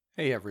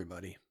Hey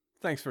everybody,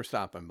 thanks for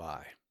stopping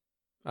by.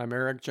 I'm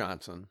Eric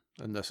Johnson,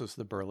 and this is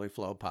the Burley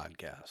Flow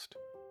Podcast.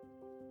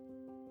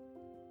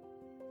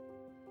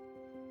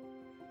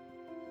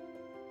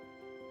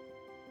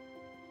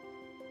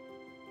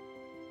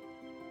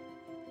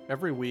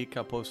 Every week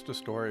I'll post a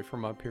story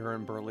from up here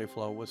in Burley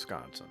Flow,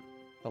 Wisconsin,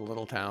 a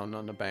little town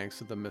on the banks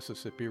of the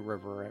Mississippi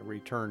River I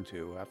returned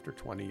to after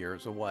 20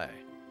 years away.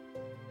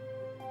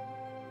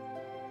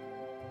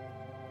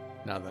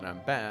 Now that I'm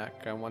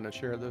back, I want to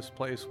share this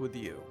place with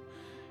you.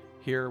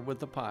 Here with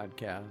the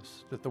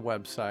podcast, at the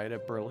website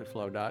at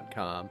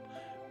burleyflow.com,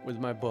 with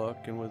my book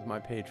and with my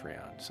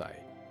Patreon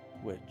site,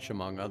 which,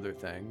 among other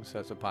things,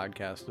 has a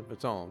podcast of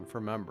its own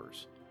for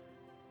members.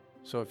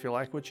 So if you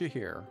like what you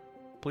hear,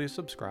 please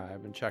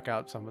subscribe and check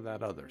out some of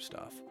that other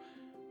stuff.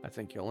 I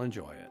think you'll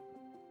enjoy it.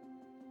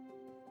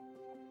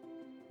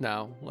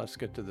 Now, let's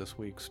get to this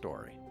week's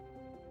story.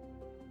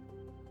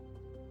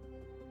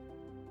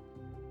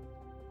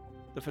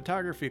 The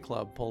photography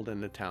club pulled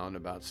into town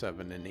about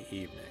 7 in the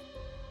evening.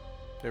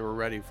 They were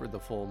ready for the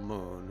full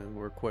moon and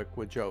were quick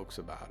with jokes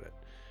about it,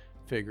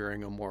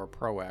 figuring a more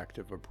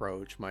proactive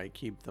approach might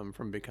keep them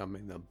from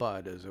becoming the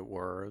butt, as it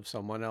were, of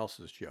someone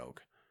else's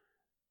joke,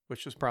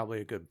 which was probably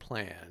a good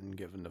plan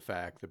given the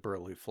fact that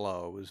Burley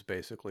Flow was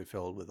basically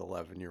filled with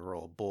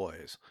 11-year-old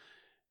boys,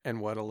 and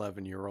what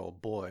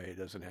 11-year-old boy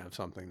doesn't have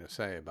something to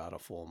say about a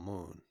full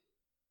moon?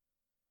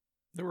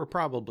 There were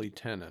probably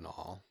 10 in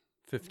all,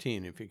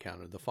 15 if you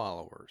counted the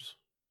followers.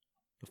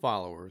 The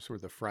followers were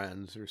the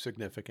friends or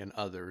significant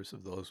others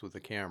of those with the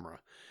camera,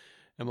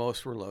 and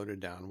most were loaded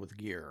down with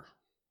gear,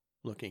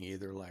 looking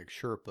either like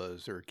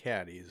Sherpas or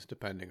caddies,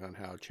 depending on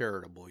how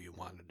charitable you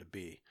wanted to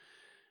be.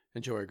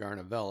 And Joey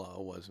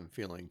Garnavillo wasn't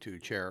feeling too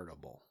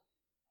charitable.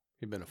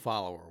 He'd been a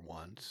follower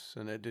once,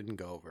 and it didn't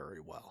go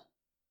very well.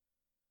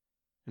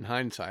 In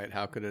hindsight,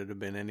 how could it have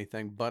been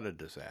anything but a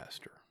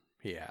disaster?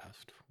 He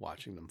asked,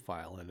 watching them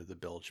file into the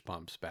bilge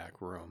pump's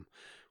back room,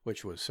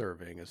 which was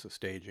serving as a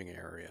staging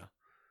area.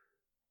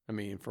 I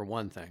mean, for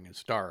one thing,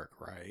 it's dark,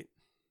 right?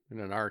 And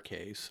in our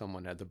case,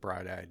 someone had the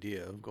bright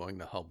idea of going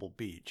to Hubble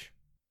Beach.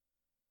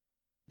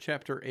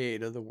 Chapter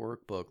 8 of the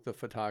workbook the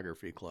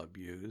photography club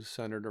used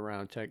centered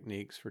around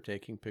techniques for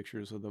taking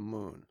pictures of the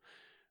moon,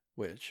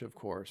 which, of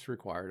course,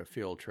 required a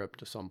field trip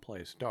to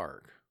someplace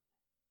dark.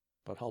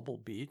 But Hubble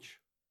Beach?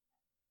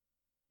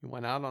 You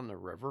went out on the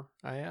river?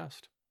 I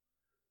asked.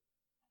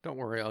 Don't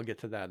worry, I'll get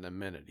to that in a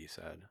minute, he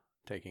said,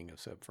 taking a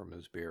sip from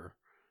his beer.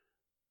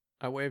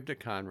 I waved at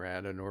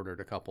Conrad and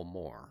ordered a couple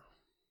more.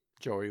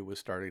 Joey was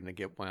starting to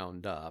get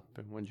wound up,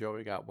 and when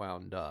Joey got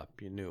wound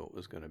up, you knew it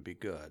was going to be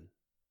good.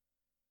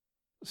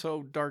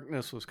 So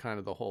darkness was kind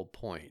of the whole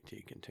point,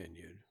 he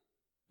continued.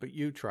 But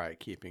you try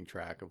keeping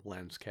track of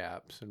lens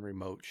caps and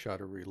remote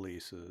shutter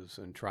releases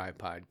and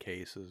tripod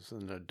cases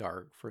in the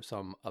dark for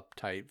some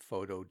uptight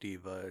photo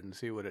diva and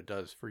see what it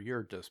does for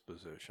your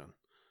disposition.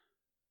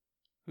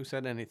 Who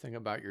said anything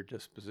about your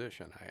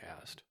disposition? I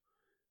asked.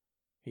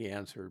 He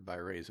answered by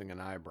raising an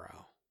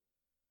eyebrow.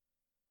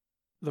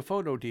 The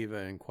photo diva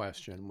in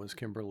question was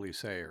Kimberly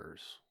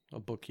Sayers, a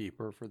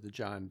bookkeeper for the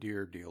John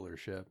Deere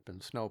dealership in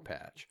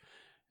Snowpatch,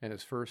 and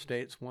as first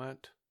dates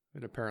went,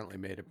 it apparently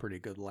made a pretty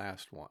good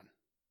last one.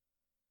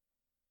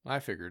 I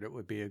figured it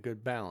would be a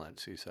good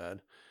balance, he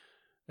said,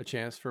 a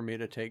chance for me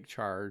to take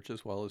charge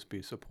as well as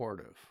be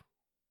supportive.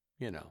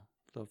 You know,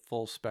 the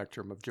full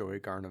spectrum of Joey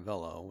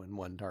Garnavillo in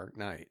one dark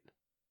night.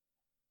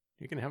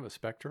 You can have a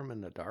spectrum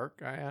in the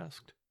dark? I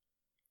asked.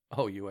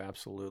 Oh, you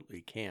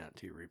absolutely can't,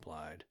 he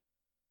replied.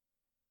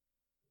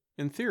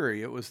 In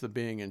theory, it was the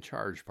being in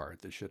charge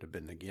part that should have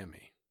been the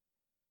gimme.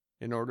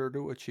 In order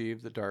to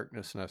achieve the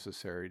darkness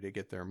necessary to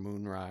get their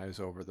moonrise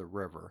over the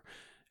river,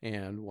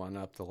 and one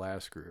up the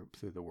last group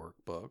through the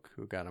workbook,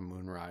 who got a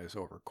moonrise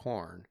over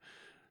corn,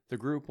 the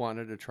group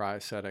wanted to try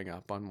setting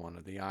up on one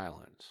of the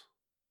islands.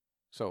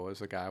 So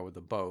as a guy with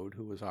a boat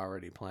who was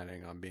already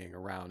planning on being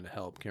around to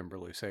help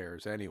Kimberly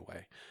Sayers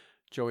anyway,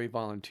 Joey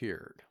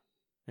volunteered,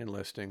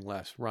 enlisting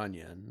Les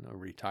Runyon, a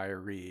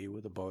retiree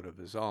with a boat of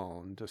his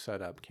own, to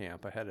set up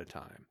camp ahead of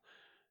time,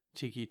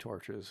 tiki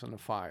torches and a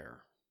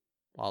fire,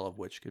 all of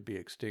which could be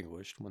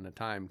extinguished when the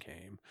time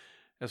came,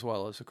 as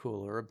well as a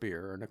cooler of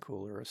beer and a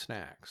cooler of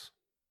snacks.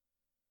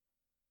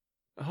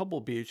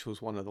 Hubble Beach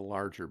was one of the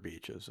larger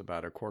beaches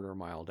about a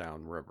quarter-mile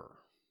downriver,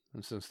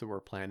 and since they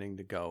were planning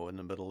to go in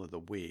the middle of the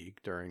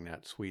week during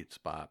that sweet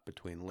spot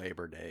between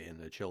Labor Day and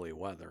the chilly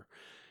weather,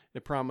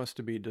 it promised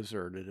to be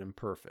deserted and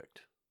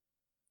perfect.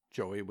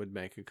 Joey would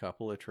make a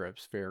couple of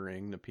trips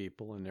ferrying the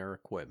people and their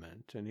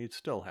equipment, and he'd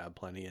still have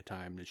plenty of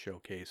time to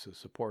showcase his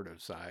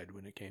supportive side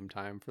when it came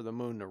time for the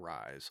moon to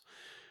rise,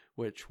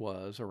 which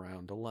was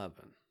around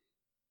 11.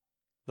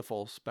 The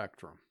full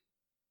spectrum.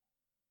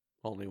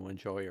 Only when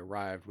Joey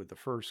arrived with the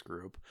first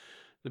group,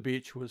 the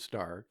beach was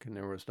dark and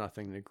there was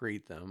nothing to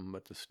greet them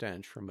but the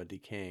stench from a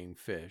decaying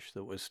fish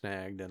that was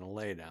snagged in a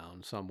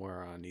laydown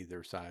somewhere on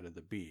either side of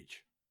the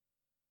beach.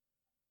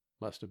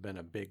 Must have been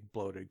a big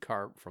bloated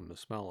carp from the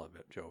smell of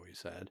it, Joey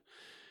said,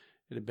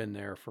 It had been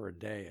there for a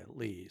day at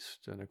least,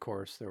 and of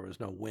course there was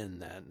no wind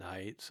that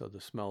night, so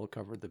the smell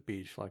covered the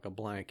beach like a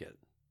blanket.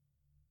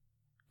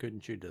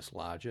 Couldn't you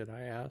dislodge it?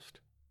 I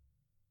asked.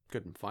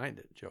 Couldn't find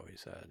it, Joey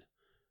said.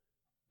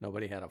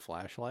 Nobody had a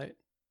flashlight?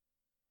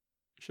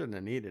 Shouldn't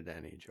have needed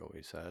any,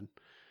 Joey said.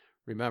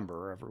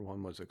 Remember,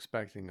 everyone was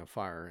expecting a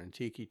fire and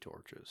tiki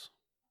torches.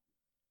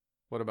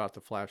 What about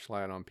the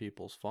flashlight on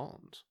people's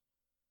phones?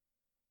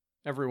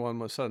 Everyone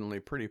was suddenly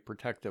pretty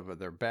protective of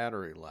their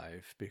battery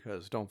life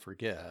because, don't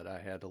forget, I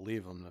had to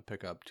leave them to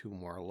pick up 2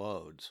 more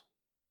loads.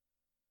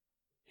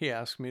 He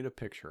asked me to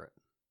picture it.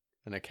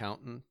 An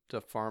accountant,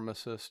 a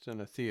pharmacist,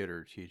 and a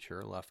theater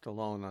teacher left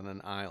alone on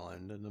an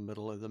island in the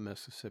middle of the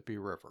Mississippi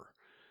River.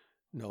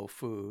 No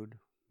food,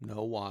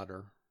 no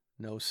water,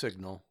 no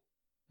signal,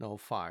 no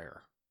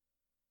fire.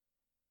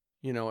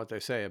 You know what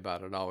they say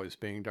about it always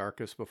being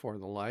darkest before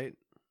the light?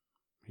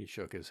 He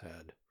shook his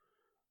head.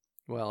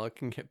 Well, it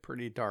can get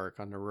pretty dark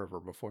on the river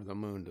before the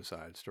moon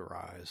decides to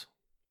rise.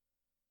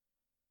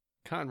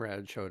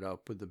 Conrad showed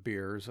up with the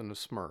beers and a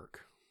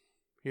smirk.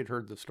 He had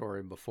heard the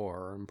story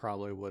before and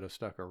probably would have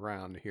stuck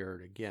around to hear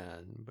it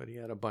again, but he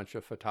had a bunch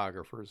of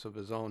photographers of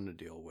his own to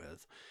deal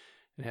with,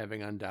 and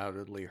having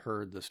undoubtedly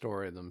heard the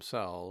story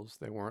themselves,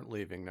 they weren't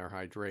leaving their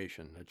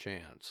hydration a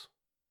chance.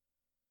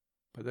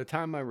 By the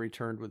time I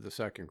returned with the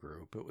second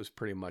group, it was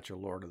pretty much a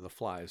Lord of the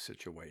Flies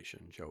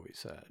situation, Joey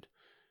said.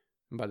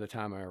 And by the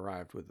time I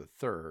arrived with the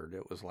third,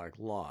 it was like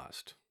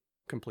Lost,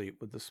 complete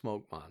with the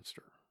smoke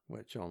monster,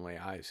 which only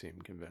I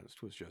seemed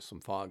convinced was just some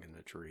fog in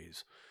the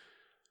trees.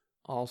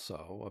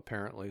 Also,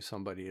 apparently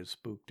somebody had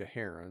spooked a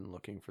heron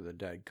looking for the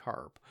dead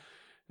carp,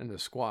 and the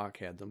squawk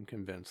had them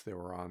convinced they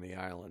were on the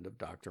island of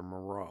Dr.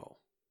 Moreau.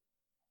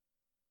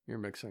 You're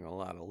mixing a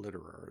lot of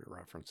literary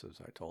references,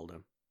 I told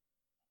him.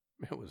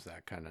 It was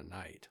that kind of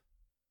night.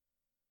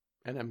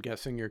 And I'm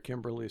guessing your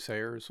Kimberly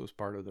Sayers was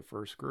part of the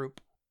first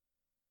group?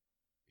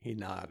 He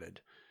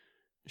nodded.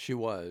 She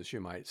was, you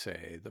might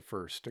say, the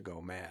first to go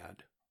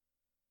mad.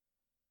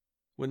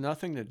 With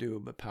nothing to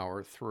do but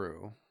power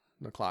through,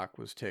 the clock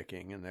was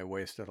ticking and they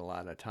wasted a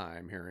lot of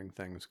time hearing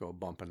things go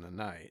bump in the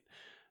night.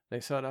 They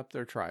set up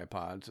their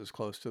tripods as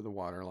close to the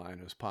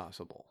waterline as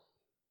possible,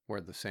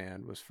 where the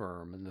sand was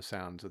firm and the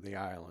sounds of the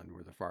island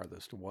were the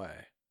farthest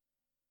away.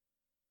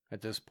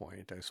 At this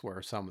point, I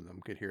swear some of them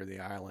could hear the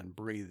island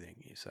breathing,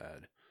 he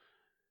said.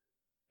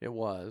 It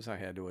was, I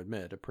had to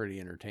admit, a pretty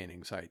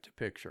entertaining sight to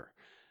picture,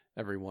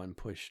 everyone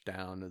pushed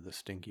down to the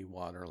stinky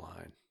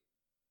waterline.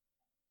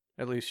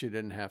 At least you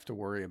didn't have to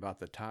worry about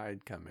the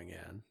tide coming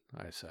in,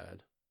 I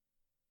said.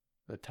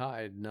 The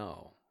tide,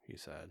 no, he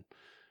said.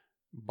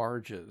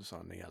 Barges,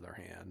 on the other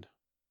hand.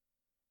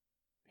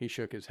 He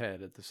shook his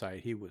head at the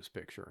sight he was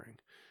picturing.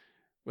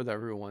 With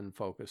everyone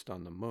focused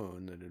on the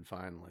moon that had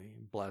finally,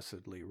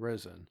 blessedly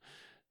risen,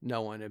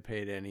 no one had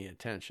paid any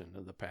attention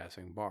to the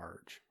passing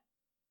barge.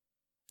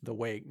 The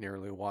wake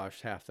nearly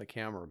washed half the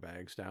camera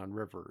bags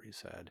downriver, he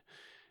said.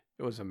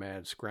 It was a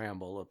mad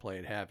scramble that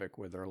played havoc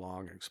with their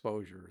long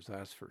exposures,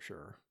 that's for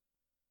sure.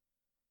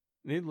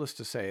 Needless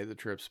to say, the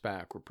trips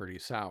back were pretty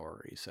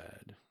sour, he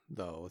said,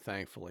 though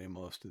thankfully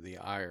most of the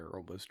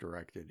ire was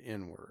directed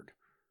inward,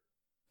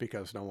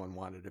 because no one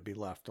wanted to be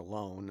left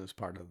alone as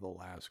part of the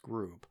last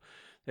group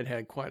that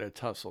had quite a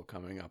tussle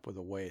coming up with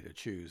a way to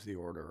choose the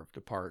order of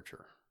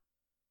departure.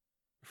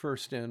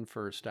 First in,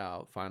 first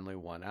out finally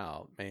won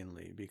out,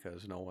 mainly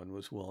because no one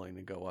was willing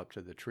to go up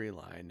to the tree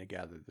line to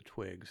gather the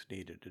twigs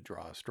needed to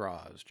draw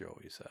straws,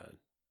 Joey said.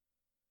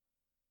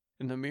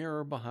 In the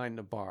mirror behind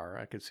the bar,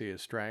 I could see a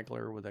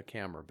straggler with a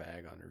camera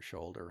bag on her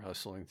shoulder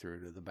hustling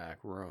through to the back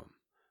room.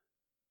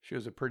 She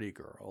was a pretty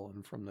girl,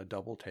 and from the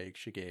double take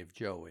she gave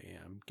Joey,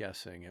 I'm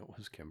guessing it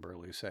was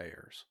Kimberly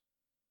Sayers.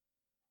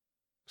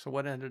 So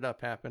what ended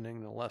up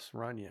happening to Les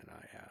Runyon,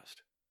 I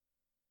asked.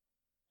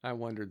 I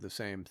wondered the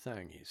same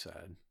thing, he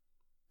said.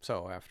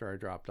 So after I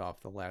dropped off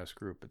the last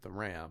group at the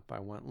ramp, I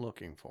went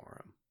looking for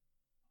him.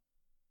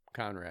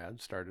 Conrad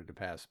started to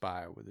pass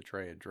by with a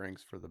tray of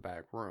drinks for the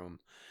back room,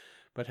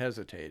 but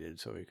hesitated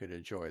so he could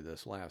enjoy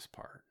this last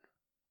part.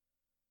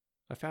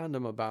 I found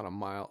him about a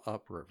mile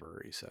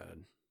upriver, he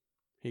said.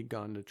 He'd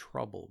gone to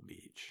Trouble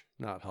Beach,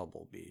 not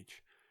Hubble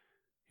Beach.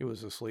 He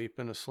was asleep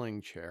in a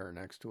sling chair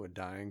next to a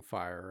dying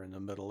fire in the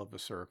middle of a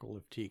circle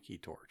of tiki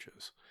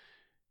torches.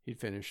 He'd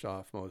finished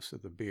off most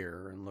of the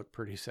beer and looked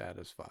pretty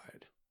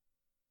satisfied.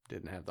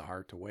 Didn't have the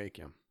heart to wake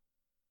him.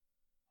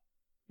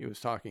 He was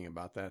talking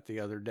about that the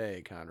other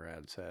day,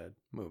 Conrad said,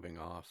 moving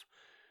off.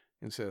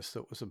 Insists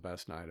it was the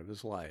best night of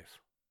his life.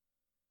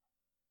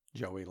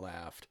 Joey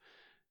laughed.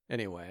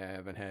 Anyway, I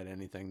haven't had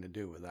anything to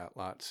do with that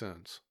lot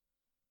since.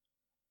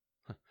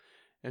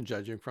 And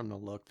judging from the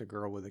look the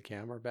girl with the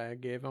camera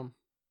bag gave him,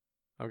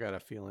 I've got a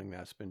feeling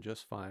that's been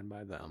just fine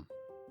by them.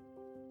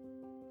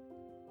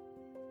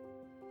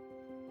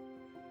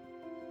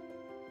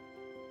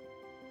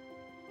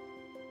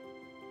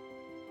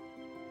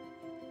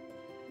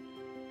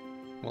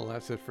 Well,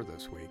 that's it for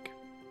this week.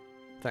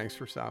 Thanks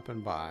for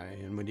stopping by,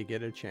 and when you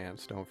get a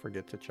chance, don't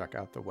forget to check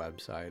out the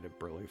website at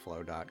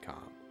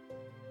burleyflow.com.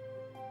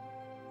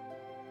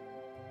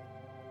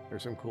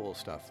 There's some cool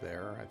stuff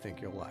there I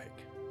think you'll like.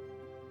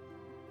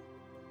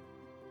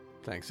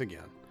 Thanks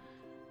again.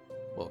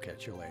 We'll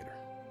catch you later.